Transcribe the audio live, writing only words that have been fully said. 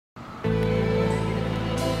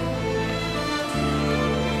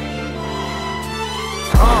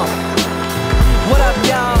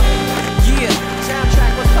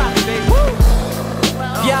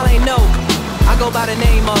go by the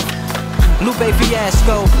name of Lupe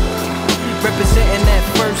Fiasco, representing that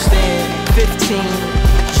first and 15.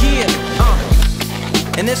 Yeah,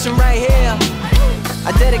 and this one right here,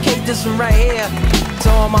 I dedicate this one right here to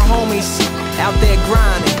all my homies out there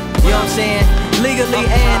grinding. You know what I'm saying? Legally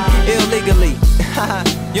and illegally.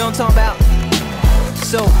 You know what I'm talking about?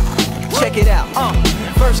 So, check it out.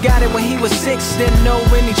 First got it when he was 6, didn't know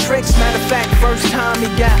any tricks. Matter of fact, first time he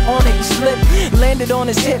got on it, he slipped, landed on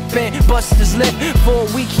his hip and busted his lip. For a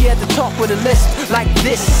week he had to talk with a lisp like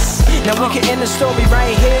this. Now we can end the story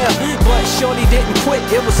right here, but shorty didn't quit,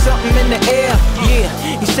 it was something in the air. Yeah,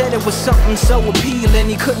 he said it was something so appealing,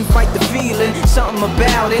 he couldn't fight the feeling, something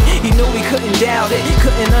about it. He knew he couldn't doubt it,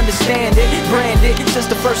 couldn't understand it. Branded, since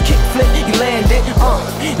the first kick flip he landed.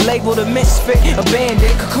 Labeled a misfit, a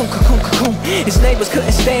bandit. Cocoon, cocoon, cocoon. His neighbors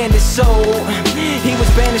couldn't stand it, so he was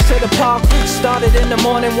banished to the park. Started in the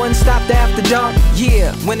morning, one stopped after dark.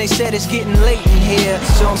 Yeah, when they said it's getting late in here,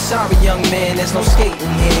 so I'm sorry young man, there's no skating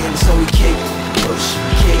here. And so he kick, push,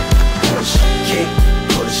 kick, push, kick,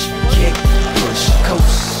 push, kick, push,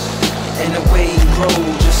 coast. And away he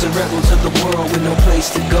rolled, just a rebel to the world with no place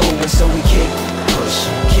to go. And so he kick, push,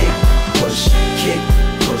 kick, push, kick,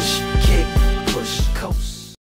 push,